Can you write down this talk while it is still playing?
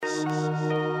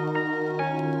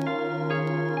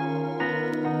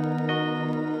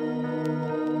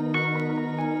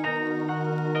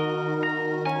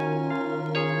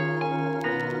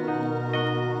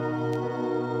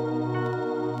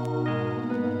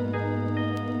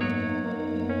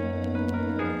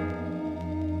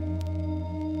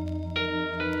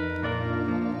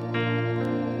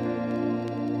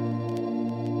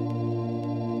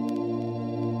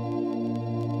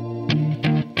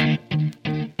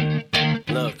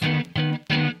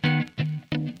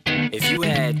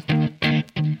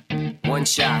One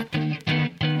shot,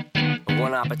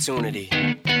 one opportunity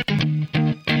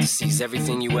to seize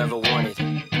everything you ever wanted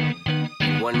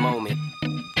in one moment.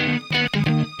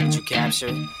 Did you capture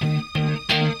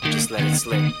it? Just let it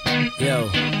slip. Yo.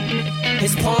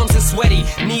 His palms are sweaty,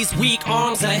 knees weak,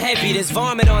 arms are heavy. There's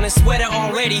vomit on his sweater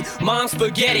already. Mom's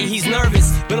spaghetti, he's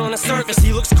nervous, but on the surface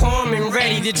he looks calm and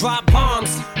ready to drop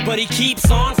bombs. But he keeps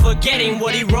on forgetting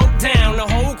what he wrote down. The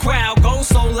whole crowd goes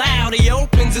so loud, he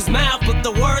opens his mouth, but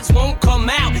the words won't come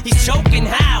out. He's choking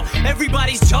how?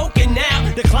 Everybody's joking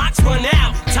now. The clock's run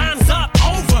out, time's up,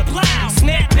 over, plow.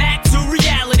 Snap back to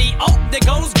reality, oh, there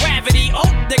goes gravity. Oh,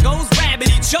 there goes rabbit,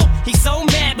 he choke. He's so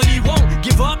mad, but he won't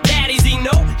give up, daddies, he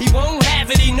know. He won't have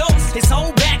it, he knows. His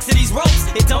whole back to these ropes,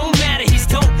 it don't matter, he's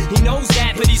dope. He knows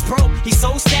that, but he's broke. He's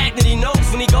so stagnant, he knows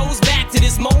when he goes back to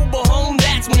this mobile home,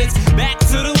 that's when it's back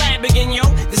to the lab again, yo.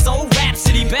 This old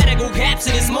rhapsody better go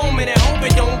capture this moment and hope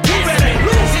it don't pass. You better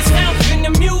lose yourself in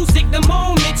the music the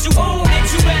moment you own it.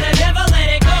 You better never let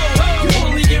it go. You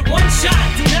only get one shot,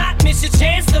 do not miss your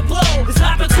chance to blow. This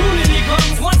opportunity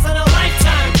comes once in a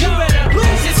lifetime. You better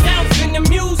lose yourself in the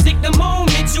music the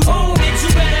moment you own it. You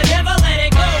better never let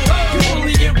it go. You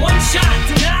only get one shot,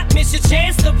 do not miss your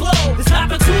chance to blow. This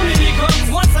opportunity comes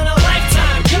once in a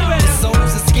lifetime. You better. The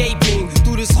soul's escaping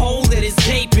through this hole that is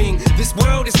gaping. This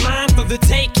world is mine for the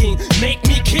taking. Make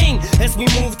me king as we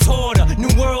move toward a new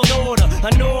world order.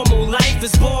 A normal life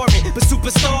is boring, but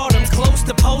superstardom's close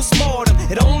to postmortem.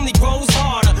 It only grows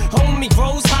harder, homie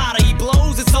grows hotter. He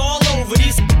blows, it's all over.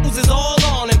 These fools is all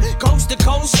on him. Coast to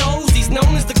coast shows, he's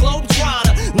known as the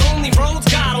Globetrotter. Lonely roads,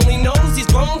 God only knows he's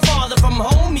grown farther from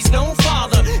home. He's no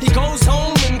father. He goes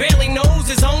home and barely knows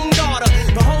his own daughter.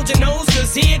 But hold your nose,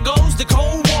 cause here goes the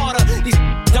cold water. These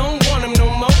don't want him no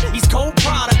more. He's cold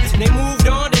product. They moved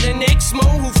on to the next mo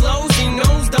who flows. He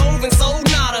knows dove and sold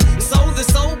nada. So the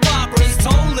soap opera is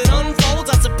told, it unfolds.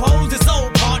 I suppose it's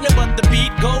old partner, but the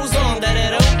beat goes on. You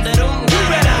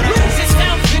better lose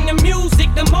yourself in the music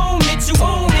the moment you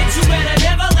own it. You better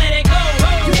never let it go.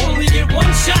 You only get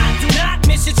one shot, do not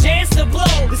miss your chance to blow.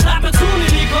 This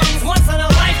opportunity comes once in a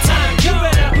lifetime. You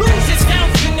better lose yourself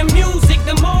in the music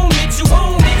the moment you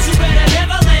own it. You better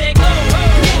never let it go.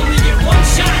 You only get one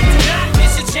shot, do not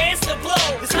miss your chance to blow.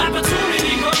 This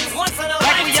opportunity comes once in a lifetime.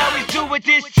 Like we always do at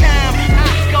this time,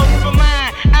 I go for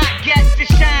mine, I get to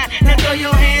shine. Now throw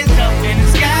your hands up in the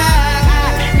sky.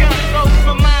 I go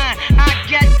for mine, I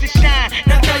get to shine.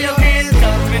 Now throw your hands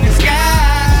up in the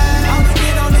sky. I'ma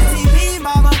get on the TV,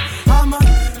 mama.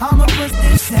 I'ma push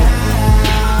this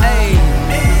down. Hey,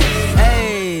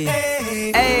 hey,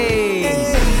 hey,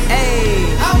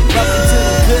 hey. Welcome to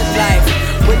the good life.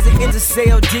 With the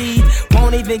intersale deed,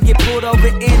 won't even get pulled over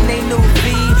in they new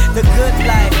V. The good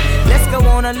life. Let's go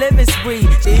on a living spree.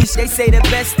 They say the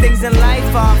best things in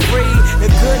life are free. The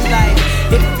good life.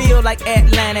 It feel like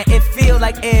Atlanta. It feel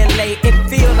like LA. It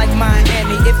feel like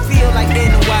Miami. It feel like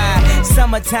NY.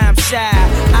 Summertime shy.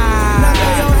 Now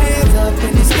throw your hands up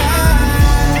in the sky.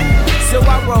 So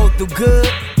I roll through good.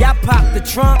 Y'all pop the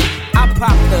trunk. I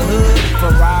pop the hood.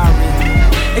 Ferrari.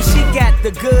 And she got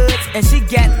the goods. And she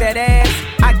got that ass.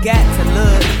 I got to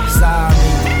look. Sorry.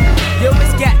 Yo,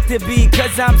 it's got to be,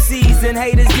 cause I'm seasoned.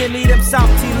 Haters give me them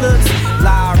salty looks.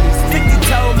 Lowry's 50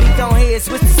 told me don't hear it,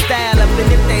 switch the style up.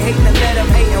 And if they hate, then let them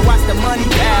hate and watch the money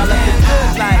pile up. The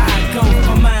good life. I go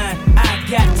for mine, I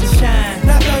got to shine.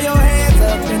 Now throw your hands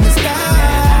up in the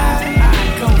sky.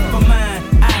 I go for mine,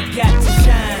 I got to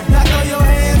shine. Now throw your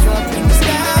hands up in the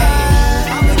sky.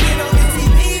 I'ma get on the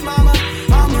TV, mama.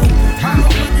 I'ma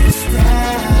put this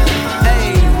down.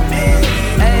 Hey, hey,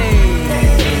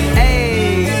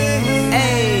 hey,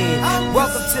 hey.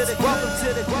 Welcome to the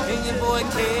and your boy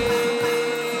K.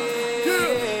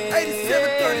 Yeah,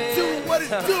 8732, what it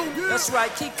do? That's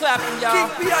right, keep clapping, y'all.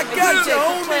 Keep me, I got DJ, you,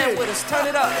 keep playing homie. with us, turn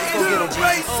it up. Let's go Get get a 'em,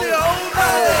 race G. here, hold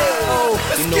on. You know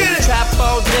Let's we get it. trap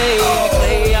all day, we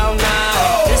play all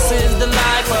night. This is the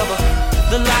life of a,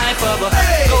 the life of a.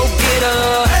 Hey. Go get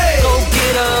her, Hey. go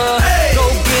get her, Hey. go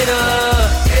get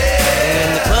her. In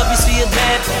the club you see a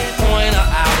bad point her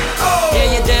out. Oh.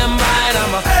 Yeah, you're damn right,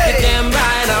 Hey. you're damn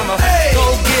right, Hey. go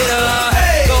get her,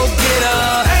 Hey. go get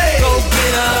her. Hey.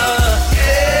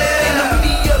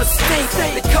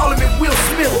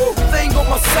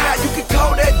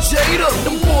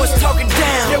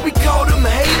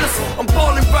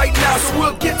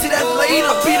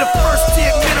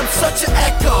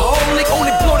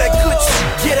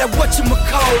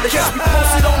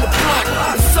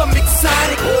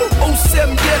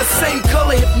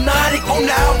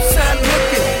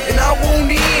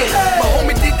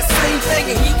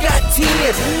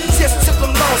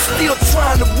 still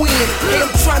trying to win. Hey, I'm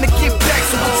trying to get back,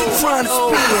 so what you trying to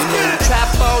spin? Trap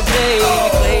all day,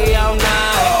 play all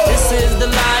night. This is the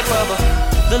life of a,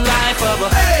 the life of a.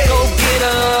 Go get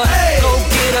her, go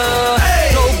get her,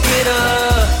 go get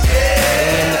her.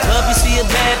 In the club you see a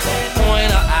bad,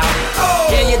 point her out.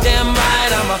 Yeah, you're damn right,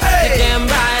 you're damn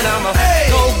right,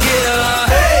 go get her,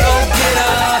 go get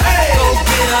her, go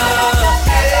get her.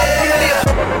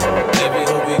 Every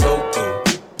hood we go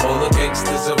through, all the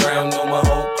gangsters around know my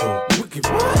whole crew.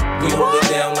 We hold it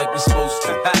down like we're supposed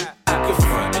to. You can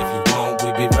front if you want, we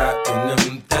be rockin'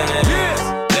 them things.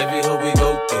 Every hood we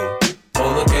go through,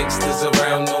 all the gangsters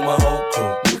around know my whole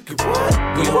crew.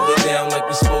 We hold it down like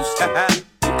we're supposed to.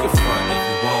 You can front if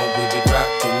you want, we be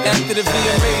rockin' them. After the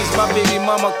VMAs, my baby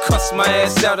mama cussed my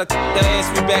ass out. I the ass,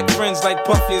 we back friends like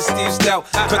Puffy and Steve Stout.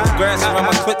 Cut the grass around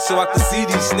my clit so I can see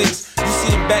these snakes. You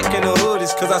see him back in the hood,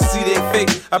 it's cause I see they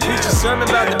fake. I preach a sermon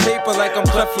about the paper like I'm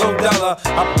Creflo Dollar.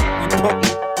 I pump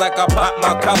like I pop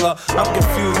my collar. I'm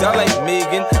confused, I like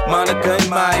Megan, Monica and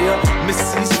Maya,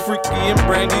 Missy's freaky and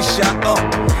Brandy shot up.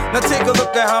 Now take a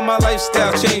look at how my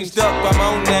lifestyle changed up. I'm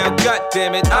on now,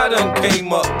 goddammit, I done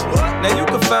came up. Now you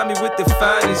can find me with the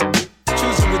finest,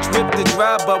 choosing which whip to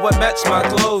drive, but what match my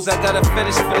clothes. I got a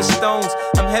fetish for the stones,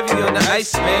 I'm heavy on the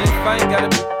ice, man. If I ain't got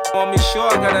it on me, sure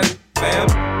I got a fam.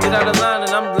 Get out of line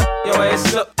and I'm your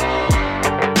ass up.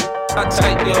 I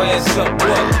tighten your ass up,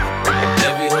 what?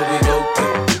 Every hood we go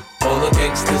through, all the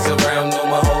gangsters around know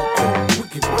my whole crew.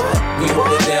 We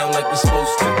hold it down like we're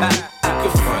supposed to. You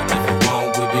can front if you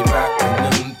want, we be rockin'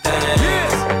 them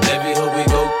things. Every hood we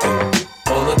go through,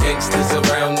 all the gangsters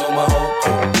around know my whole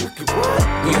crew.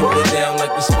 We hold it down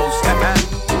like we're supposed to.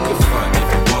 You can front if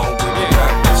you want, we be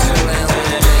rockin' them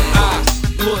things. I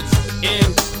put in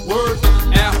work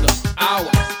after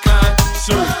hours,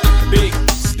 concert, big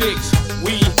sticks,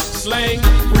 we slang,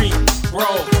 free,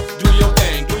 roll, do your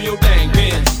thing,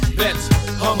 Benz, Vets,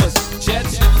 Hummers,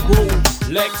 Jets,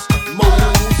 Rolex, move,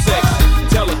 sex,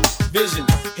 television,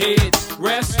 head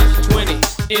rest, 20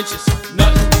 inches,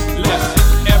 nothing less,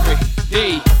 every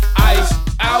day, ice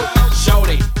out,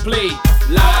 shorty, play,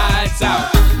 lights out,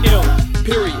 M,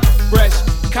 period, fresh,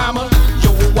 comma,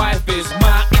 your wife is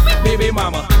my baby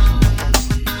mama,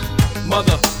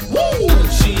 mother, woo,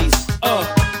 she's a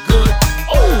good,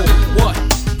 oh, what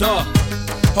the,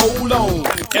 hold on,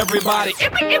 everybody,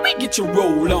 get your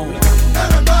roll on.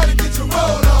 Everybody get your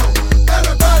roll on.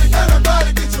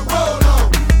 Everybody get your roll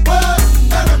on. What?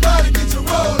 Everybody get your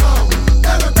roll on.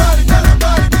 Everybody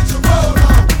get your roll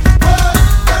on. What?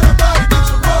 Everybody get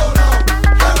your roll on.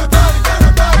 Everybody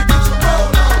get your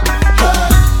roll on.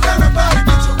 What? Everybody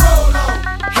get your roll on.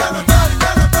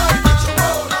 Everybody get your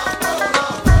roll on.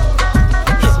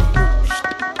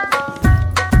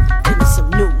 Give me some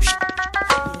news.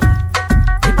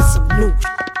 Give me some news.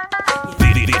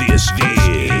 This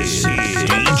is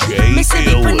DJ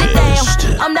Mississippi, bring it Illest.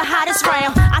 down. I'm the hottest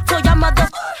round. I told y'all mother,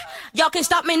 y'all can't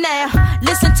stop me now.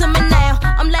 Listen to me now.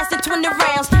 I'm lasting 20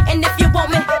 rounds. And if you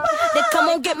want me, then come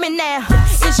on get me now.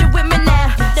 Is you with me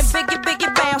now? Then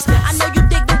biggie bounce. I know you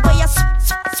dig the way I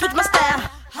switch my style.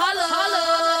 Holla,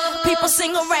 holla. People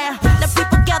sing around. Now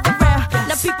people gather round.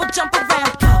 Now people jump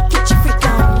around. Get your freak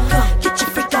on. Get your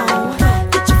freak on.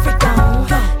 Get your freak on.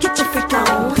 Get your freak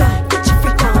on. Get your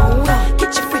freak on.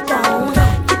 Get your freak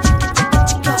on. Get your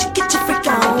freak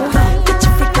on. Get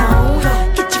your freak on.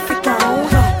 Get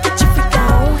your freak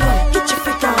on. Get your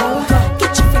freak on.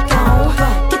 Get your freak on.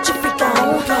 Get your freak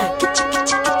on. Get your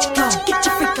freak on. Get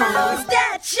your freak on. Is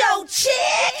that your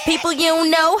chick? People you don't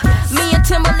know, me and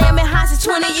Timberland been high since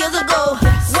 20 years ago.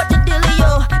 What the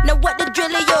dealio? Now what the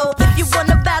drillio? If you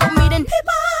wanna battle me, then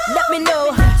let me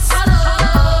know.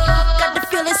 Got the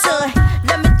feeling, son.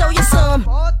 Let me throw you some.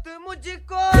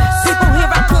 People,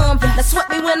 here I come. Now sweat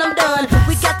me when I'm done.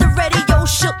 We got the radio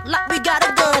shook like we got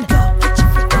a gun. Get your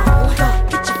freak on.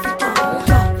 Get your freak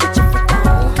on. Get your freak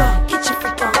on. Get your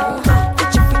freak on.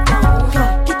 Get your freak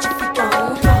on. Get your freak on.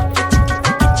 Get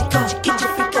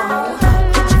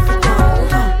your freak on.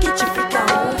 Get your freak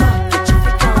on. Get your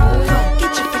freak on.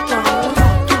 Get your freak on.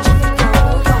 Get your freak on.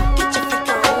 Get your freak on. Get your freak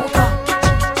on.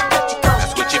 Now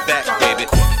switch it back, baby.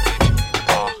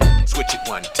 Switch it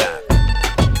one time.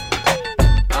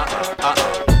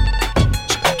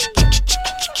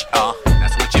 Now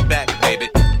switch it back, baby.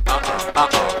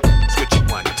 Switch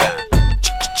it one time.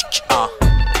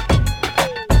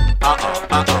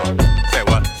 Say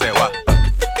what? Say what?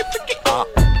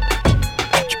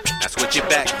 Now switch it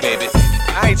back, baby.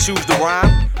 I ain't choose the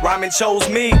rhyme, rhyming chose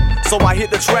me. So I hit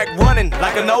the track running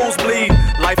like a nosebleed.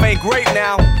 Life ain't great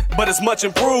now, but it's much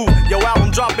improved. Your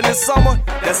album dropping this summer,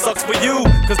 that sucks for you,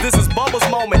 cause this is Bubba's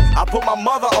moment. I put my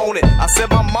mother on it, I said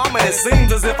my mama, and it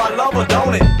seems as if I love her,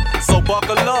 don't it? So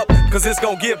buckle up, cause it's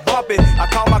gon' get bumpy. I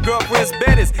call my girlfriends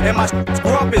Bettis, and my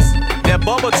grumpus. That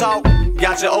Bubba talk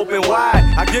got you open wide.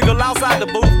 I giggle outside the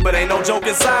booth, but ain't no joke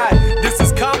inside. This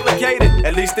is complicated,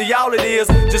 at least to y'all it is.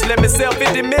 Just let me sell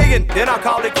 50 million, then I'll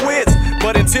call it quits.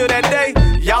 But until that day,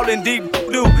 y'all in deep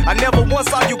do. I never once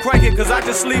saw you crank it, cause I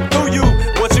just sleep through you.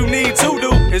 What you need to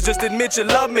do is just admit you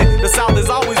love me. The South has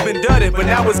always been dirty, but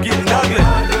now it's getting ugly.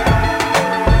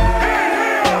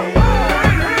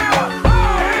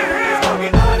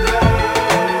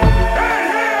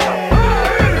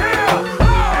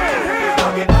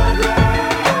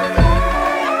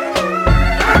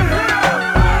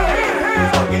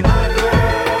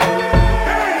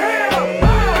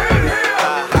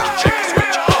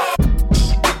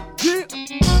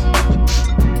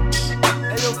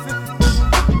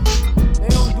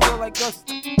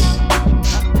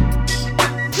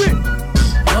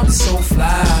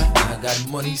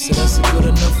 Money, so that's a good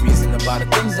enough reason about the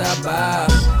things I buy.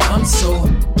 I'm on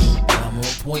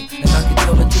point, and I can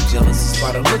tell that you're jealous. It's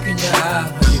by the look in your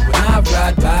eye. Honey, when I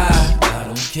ride by, I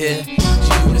don't care.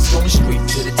 G-Unit's going straight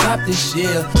to the top this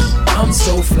year. I'm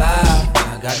so fly.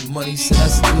 I got money, so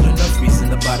that's a good enough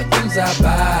reason about the things I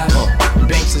buy.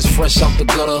 Banks is fresh out the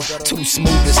gutter, too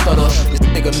smooth to stutter. This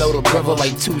nigga know the brother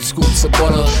like 2 scoops of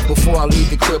butter. Before I leave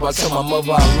the crib, I tell my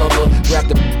mother I love her. Grab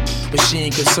the but she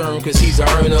ain't concerned cause he's a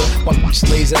earner. My bitch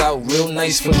lays it out real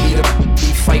nice for me to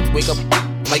fight, wake up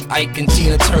like Ike and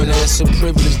Tina Turner. It's a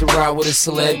privilege to ride with a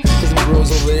celeb, cause them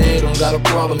girls over there don't got a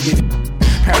problem giving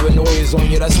paranoia's on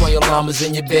you, that's why your llama's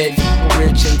in your bed.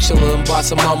 Rich chinchilla and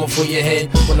boss a mama for your head.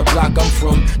 When the block I'm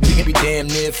from, you can be damn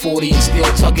near 40 and still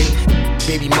tucking.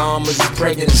 Baby mamas is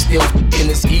pregnant and still in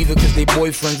this either, cause they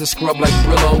boyfriends are scrub like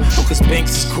Brillo. Cause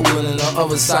Banks is coolin' on the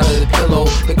other side of the pillow.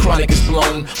 The chronic is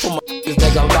blown for my niggas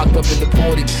that got locked up in the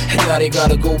party, and now they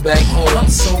gotta go back home. I'm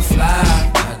so fly,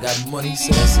 I got money,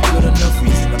 so that's a good enough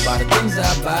reason about the things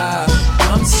I buy.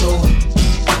 I'm on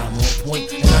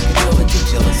point, and I can tell that you're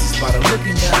jealous. It's by the look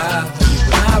in your eye.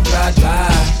 When I ride by,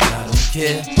 I don't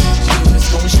care.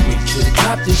 G-Unit's going straight to the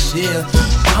top this year.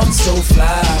 I'm so fly,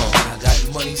 I got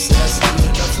money, so that's a good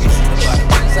enough reason about the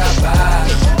things I buy.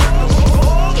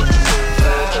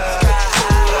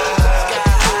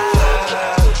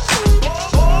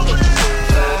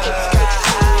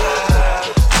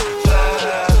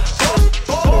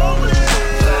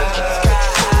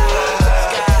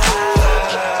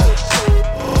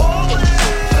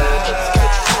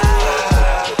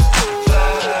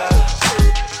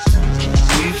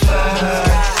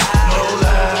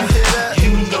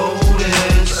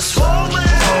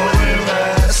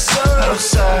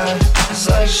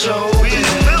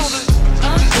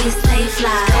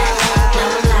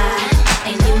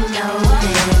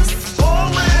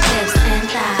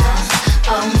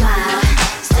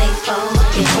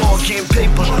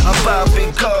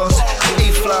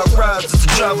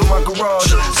 Driving my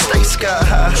garage, stay sky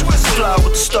high, fly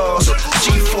with the stars,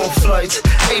 G4 flights,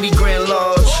 80 grand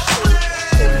large.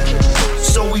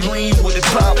 So we lean with it,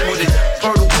 pop with it,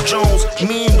 Vertical Jones,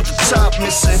 mean with the top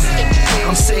missing.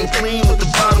 I'm staying clean with the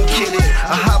bottom kitted.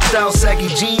 I hopped out,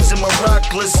 saggy jeans and my rock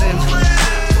glisten.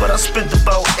 But I spent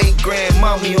about 8 grand,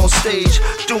 mommy on stage,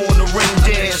 doing the ring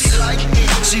dance.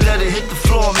 She let it hit the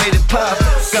floor, made it pop.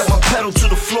 Got my pedal to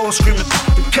the floor, screaming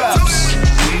the cops.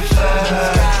 We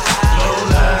fly.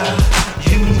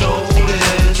 You know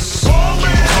this.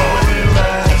 Glory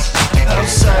rise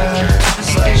outside.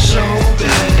 It's like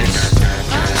showbiz.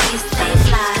 We stay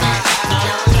fly,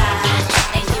 don't lie,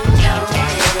 and you know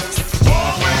this.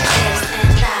 Hips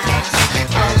and thighs,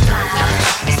 oh my,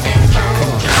 stay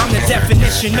focused. I'm the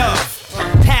definition of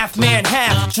half man,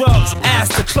 half drugs.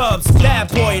 Ask the clubs, bad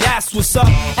boy, that's what's up.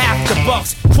 After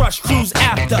bucks, crush crews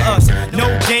after us.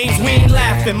 No games, we ain't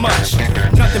laughing much.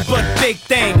 Nothing but big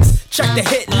things. Check the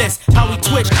hit list, how we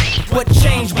twitch. What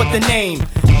changed but the name?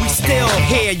 We still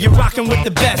here, you're rocking with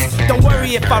the best. Don't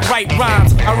worry if I write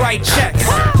rhymes, I write checks.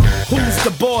 Who's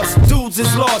the boss? Dudes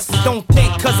is lost. Don't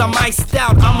think cause I'm iced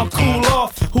out, I'ma cool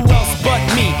off. Who else but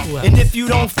me? And if you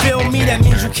don't feel me, that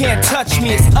means you can't touch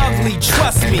me. It's ugly,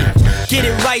 trust me. Get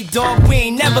it right, dog, we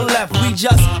ain't never left. We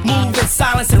just move in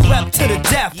silence and rep to the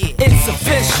death. It's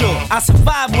official, I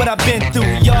survived what I've been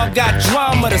through. Y'all got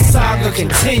drama, the saga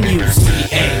continues.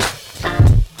 We ain't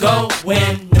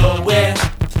going nowhere.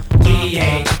 We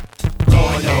ain't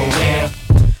going nowhere.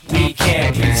 We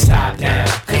can't be stopped now,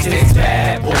 cause it's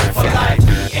bad boy for life.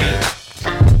 We ain't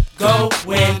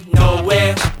going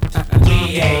nowhere.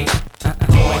 We ain't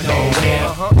going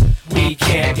nowhere. We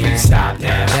can't be stopped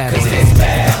now, cause it's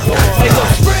bad boy.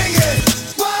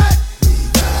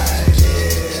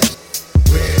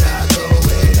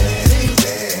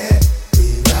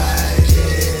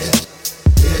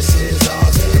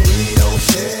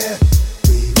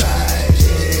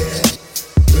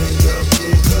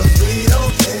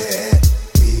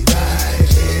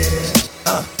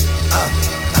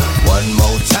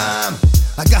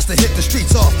 I got to hit the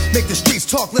streets off, make the streets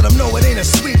talk, let them know it ain't a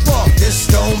sweet walk. This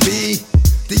gon' be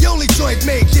the only joint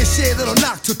made this year that'll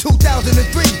knock till 2003.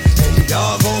 And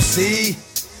y'all gon' see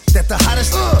that the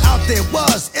hottest out there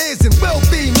was, is, and will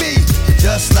be me.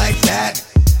 Just like that,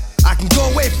 I can go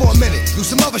away for a minute, do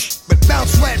some other shit, but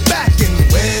bounce right back and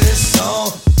wear this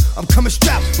song. I'm coming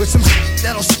strapped with some shit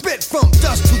that'll spit from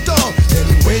dusk to dawn.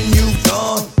 And when you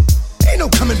gone, ain't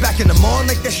no coming back in the morning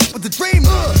like that shit with the dream,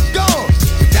 gone.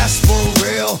 That's for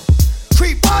real.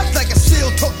 Creep out like a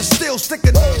seal, talk the steel, stick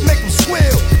it, make them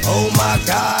squeal. Oh my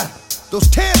God, those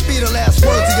can't be the last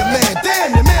words of your man.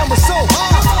 Damn, your man was so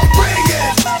hard. Bring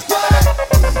it, what?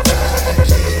 Right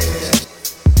here,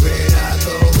 we're not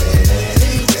going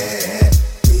anywhere.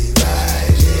 We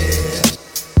right here.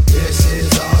 This is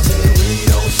all that we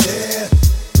don't share.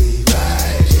 We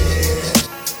right here.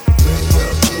 We're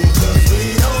cool 'cause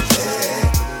we don't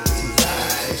care. We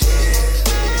right here.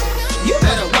 You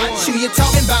better watch who you're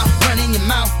talking about. Running your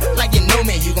mouth like you know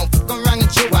me. You gon' fuck around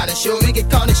and chill out and show me. Get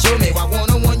caught and show me. Why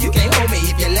one-on-one you can't hold me.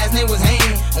 If your last name was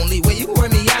Hain, only way you can wear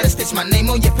me out is stitch my name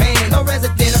on your pants. No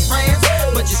resident of France,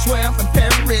 but you swear I'm from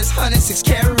Paris. 106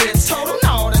 carats. Total,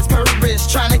 no, that's Paris.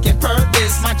 Tryna compare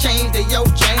this. My chain to your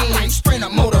chain. I'm like Sprint or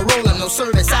Motorola. No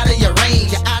service out of your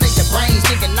range. You're out of your brains.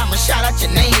 Thinking I'ma shout out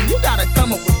your name. You gotta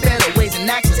come up with better ways and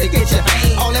actions to get your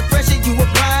vein. All that pressure you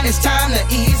applying, it's time to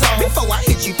ease off. Before I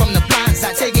hit you from the blind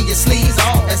side, taking your sleeves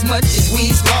off. As much as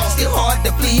we's lost, still hard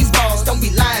to please, boss. Don't be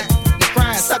lying, the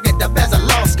crying, suck it up as a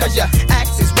loss. Cause your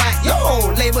axe is whack, your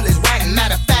whole label is whack.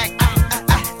 Matter of fact,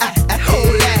 I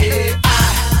hold that. I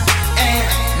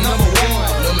am number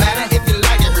one. No matter if you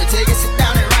like it, take it, sit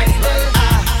down and write it. I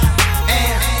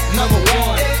am number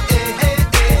one.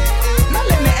 Now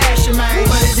let me ask you, man,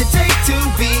 what does it take to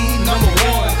be number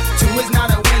one? 2 is not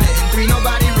a winner, and 3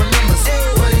 nobody remembers.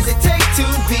 What does it take to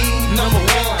be number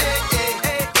one?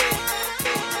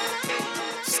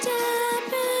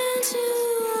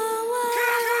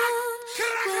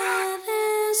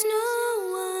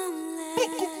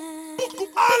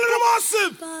 All of them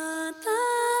awesome. But the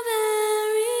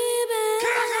very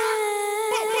best,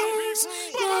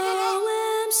 no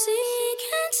MC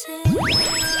can take.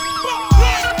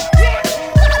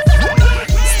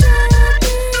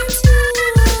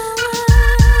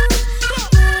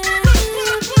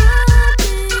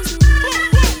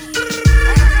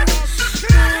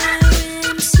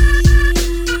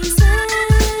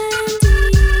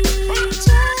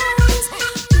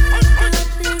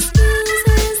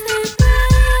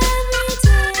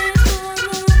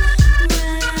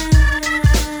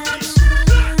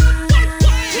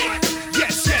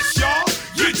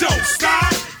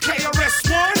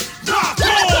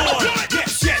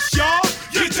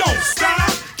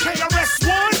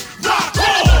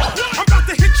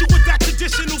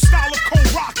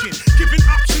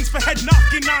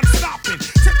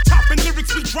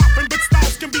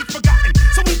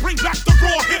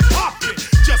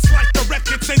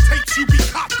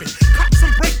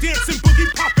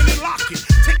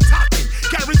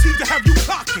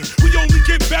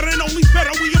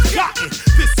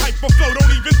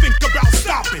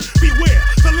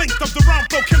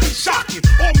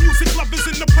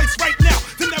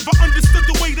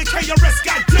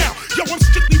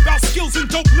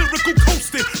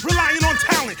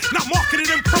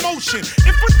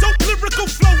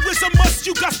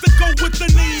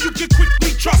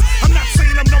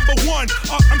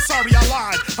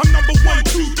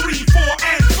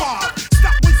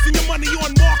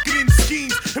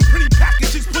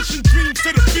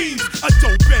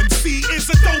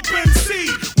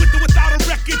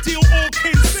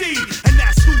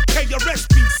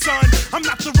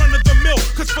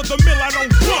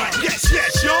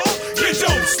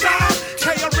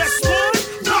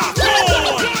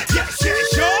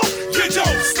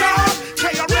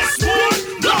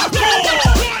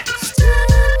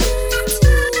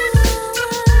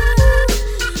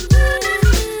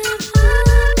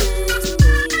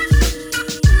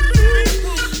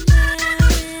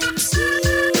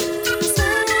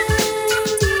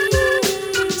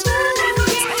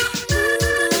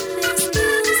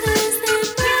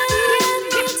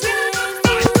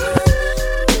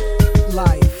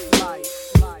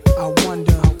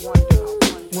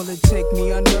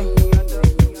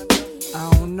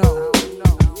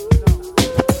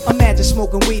 Imagine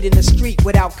smoking weed in the street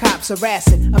without cops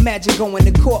harassing. Imagine going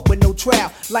to court with no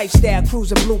trial. Lifestyle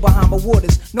cruising blue Bahama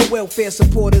waters. No welfare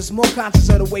supporters. More conscious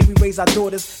of the way we raise our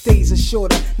daughters. Days are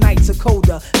shorter, nights are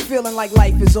colder. Feeling like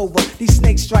life is over. These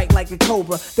snakes strike like a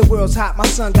cobra. The world's hot, my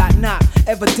son got knocked.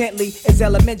 Evidently, it's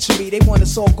elementary. They want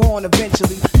us all gone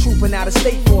eventually. Trooping out of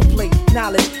state for a plate.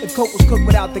 Knowledge, if coke was cooked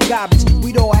without the garbage,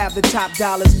 we'd all have the top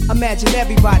dollars. Imagine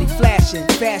everybody flashing.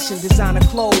 Fashion, designer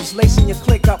clothes. Lacing your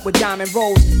click up with diamond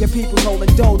rolls. Your people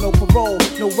holding dough, no parole,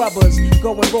 no rubbers.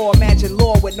 Going raw, imagine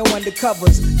law with no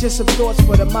undercovers. Just some thoughts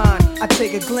for the mind. I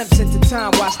take a glimpse into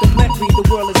time. Watch the blimp read, the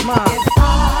world is mine. If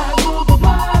I rule the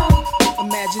world,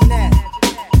 imagine that.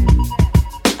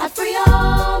 I'd free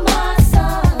all my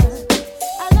sons.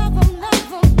 I love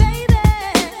them, baby.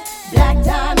 Black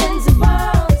diamonds and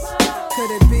pearls.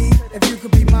 Could it be? If you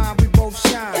could be mine, we both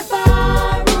shine. If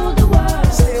I rule the world,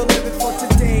 still living for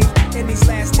today. In these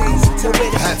last days until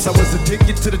it Perhaps I was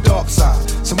addicted to the dark side.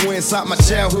 Somewhere inside my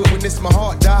childhood when this my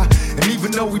heart died. And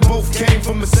even though we both came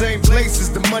from the same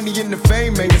places, the money and the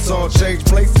fame made us all change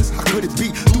places. How could it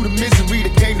be? Through the misery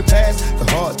that came to pass, the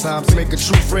hard times make a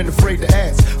true friend afraid to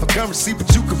ask for currency,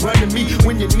 but you can run to me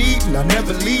when you need, and I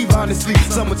never leave, honestly.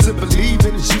 Someone to believe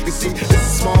in, as you can see, this is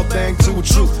a small thing to a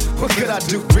truth. What could I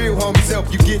do? Real homies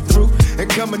help you get through. And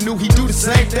coming new, he do the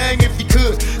same thing if he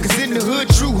could. Cause in the hood,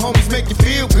 true homies make you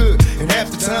feel good. And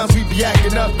half the times we be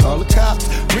acting up, call the cops,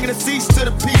 bringing a cease to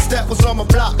the peace that was on my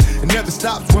block. It never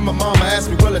stops when my mama asks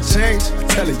me, will I change? I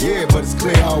tell her, yeah, but it's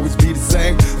clear I'll always be the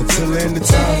same until the end of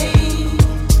time.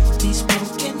 These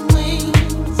broken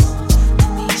wings, I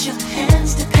need your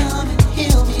hands to come and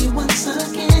heal me once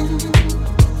again.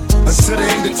 Until the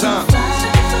end of time.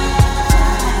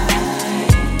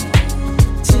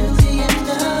 Till the end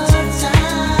of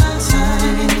time.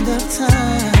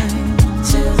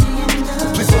 Till the end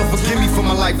of Please Lord forgive me for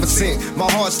my life of sin. My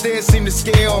heart stares seem to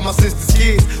scare all my sister's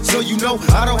kids. So you know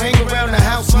I don't hang around the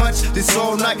house much. This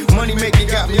all night money making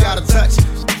got me out of touch.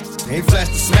 Ain't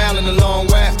flashed a smile in a long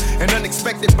while. An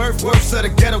unexpected birth, worse of the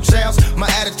ghetto childs. My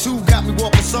attitude got me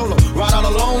walking solo. Ride all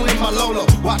alone in my Lolo.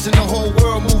 Watching the whole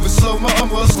world moving slow. My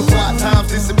umbras for quiet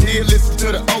times disappear. Listen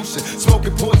to the ocean.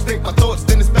 Smoking points, think my thoughts,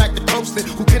 then it's back to coasting.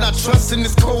 Who can I trust in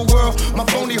this cold world? My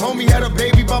phony homie had a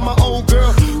baby by my old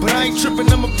girl. But I ain't tripping,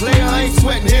 I'm a player, I ain't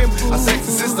sweating him. My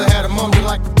sexy sister had a mom that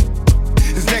like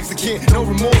his next of kin, no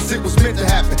remorse, it was meant to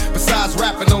happen. Besides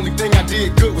rapping, only thing I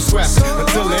did good was rapping.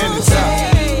 Until the end of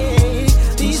time.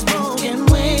 these broken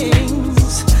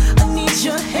wings, I need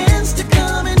your hands to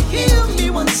come and heal me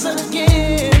once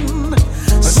again.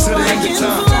 So I can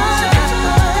fly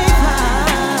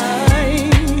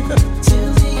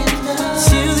till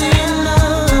the end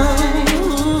of,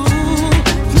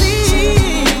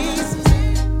 please.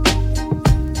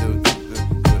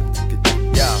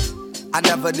 Yo, I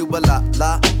never knew a la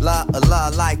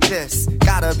like this.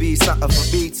 Gotta be something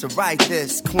for me to write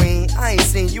this. Queen, I ain't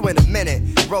seen you in a minute.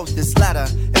 Wrote this letter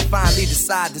and finally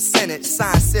decided to send it.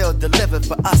 Signed, sealed, delivered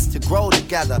for us to grow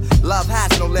together. Love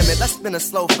has no limit, let's spin it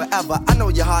slow forever. I know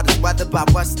your heart is weathered by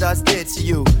what studs did to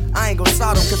you. I ain't gon'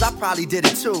 sort them cause I probably did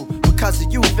it too. Because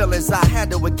of you feelings I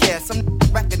handle with care. Some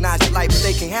recognize your light but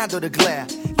they can handle the glare.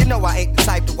 You know I ain't the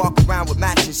type to walk around with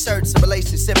matching shirts. A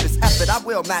relationship is effort, I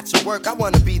will match your work. I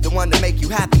wanna be the one to make you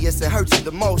happiest and hurt you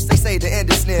the most. They say the end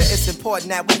is near, it's important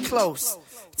that we close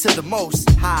to the most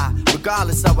high.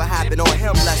 Regardless of what happened on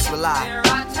him, let's rely. There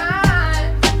are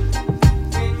times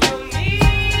when you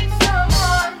need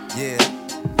someone. Yeah.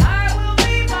 I will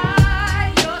be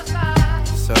by your side.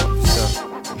 So.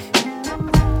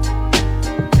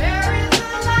 There is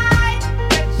a light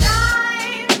that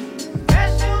shines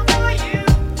special for you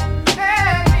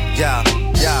and me.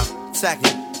 Yeah,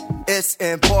 second. It's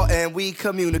important we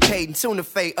communicate and tune the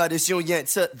fate of this union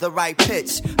to the right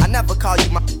pitch. I never call you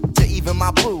my to even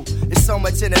my boo. It's so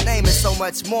much in the name and so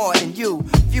much more in you.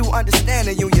 Few understand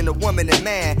the union of woman and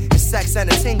man. And sex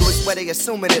and a tingle is where they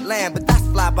assuming it land. But that's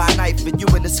fly by night for you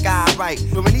in the sky, right?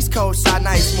 But when these cold shine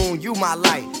nights, moon, you my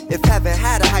light. If heaven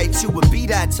had a height, you would be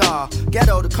that tall.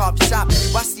 Ghetto to coffee shop,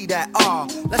 you, I see that all.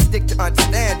 Let's stick to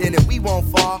understanding and we won't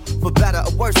fall. For better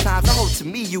or worse times, I hope to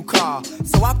me you call.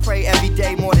 So I pray every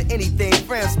day more than anything.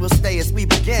 Friends will stay as we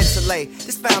begin to lay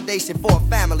this foundation for a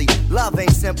family. Love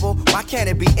ain't simple. Why can't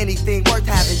it be anything worth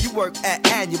having you work at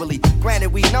annually?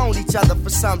 Granted, we known each other for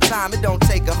some time. It don't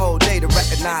take a whole day to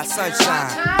recognize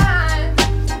sunshine.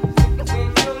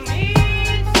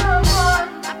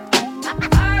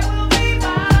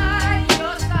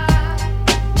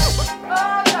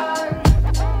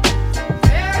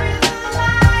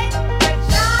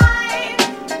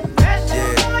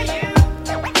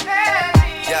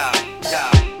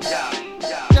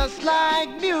 Just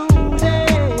like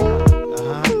beauty,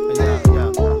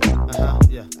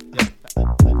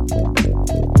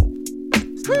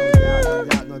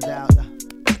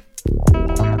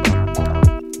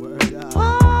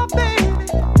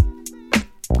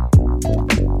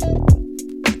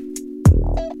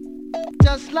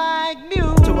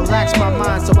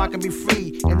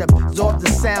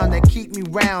 sound that keep me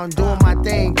round, doing my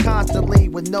thing constantly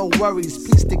with no worries.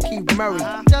 Peace to Keith Murray.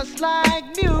 Just like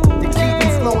music. To keep me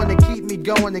flowing, to keep me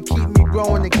going, to keep me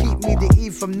growing, to keep me to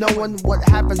eat from knowing what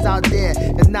happens out there.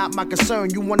 It's not my concern.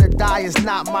 You wanna die, it's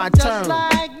not my turn.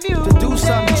 Like music. To do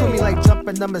something to me like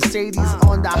jumping the Mercedes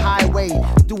on the highway,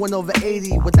 doing over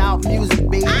 80 without music,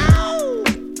 baby.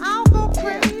 I'll go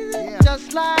crazy.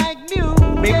 Just like music.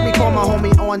 Make me call my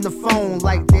homie on the phone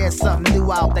like there's something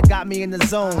new out that got me in the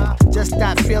zone. Just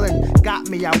that feeling got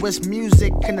me. I wish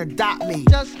music can adopt me.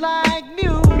 Just like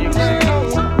music. Music.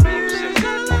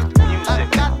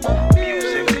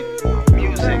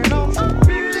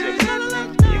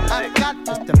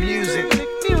 It's the music.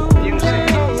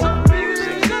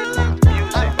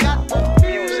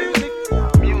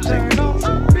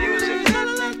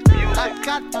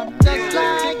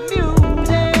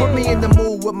 Put me in the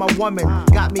mood with my woman.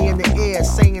 Got me in the air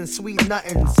saying sweet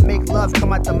nothings. Make love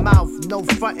come out the mouth, no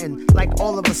frontin'. Like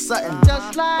all of a sudden.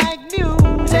 Just like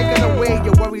music. Taking away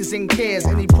your worries and cares.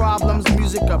 Any problems,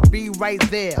 music will be right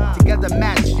there. Together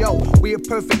match, yo, we a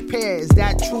perfect pair. Is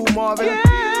that true, Marvin?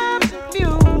 Yeah,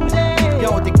 music.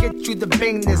 Yo, to get you the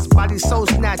bangness, body soul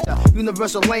snatcher,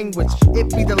 universal language.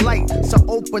 It be the light, so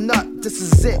open up. This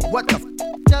is it. What the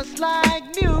Just like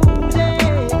music.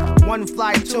 One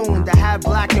fly tune to have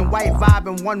black and white vibe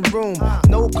in one room.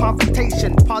 No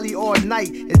confrontation, party all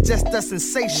night. It's just a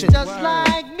sensation. Just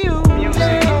like music.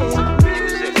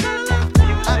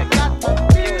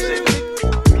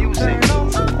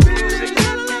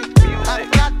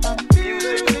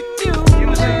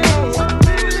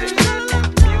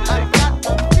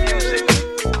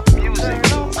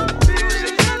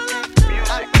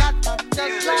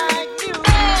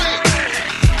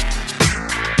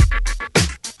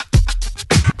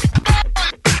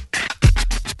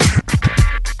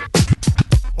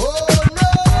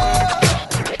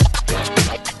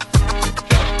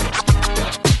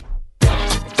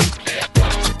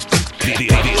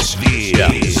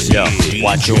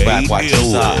 Watch your back, watch your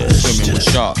side. Swimming with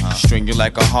shark, string you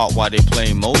like a heart while they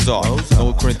playing Mozart.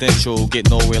 No credential, get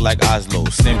nowhere like Oslo.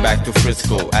 Send back to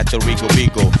Frisco, at the Rico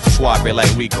Bigo. Swap it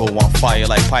like Rico, on fire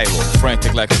like Pyro.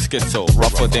 Frantic like a schizo,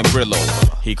 rougher than Brillo.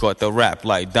 He caught the rap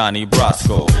like Donnie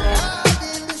Brasco.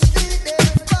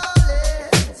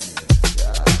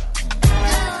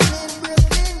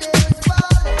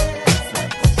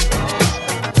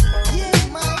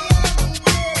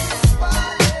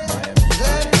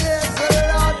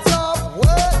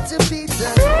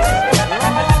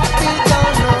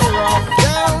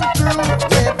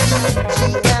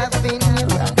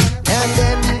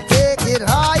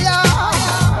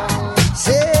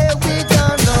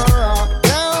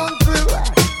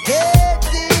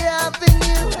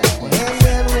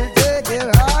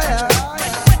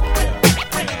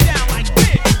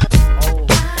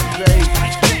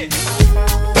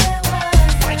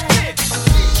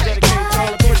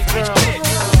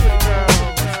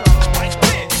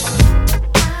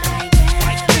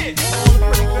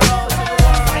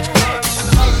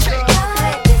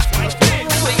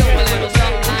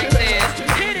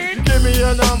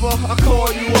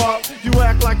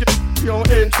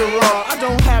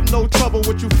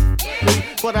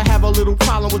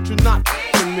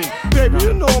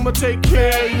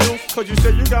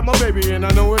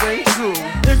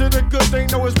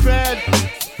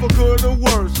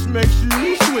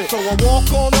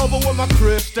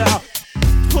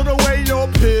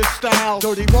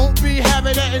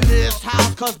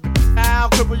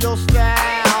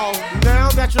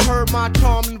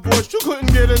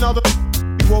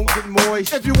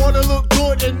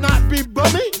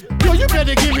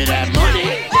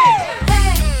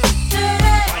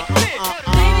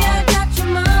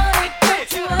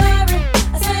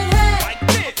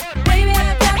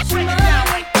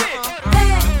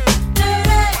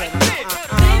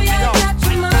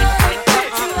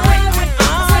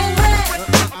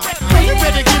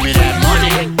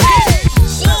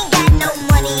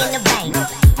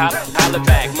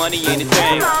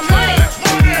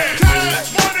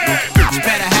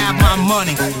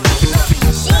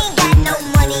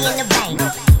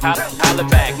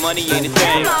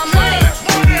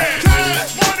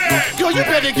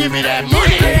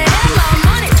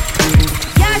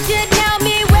 Y'all should know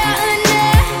me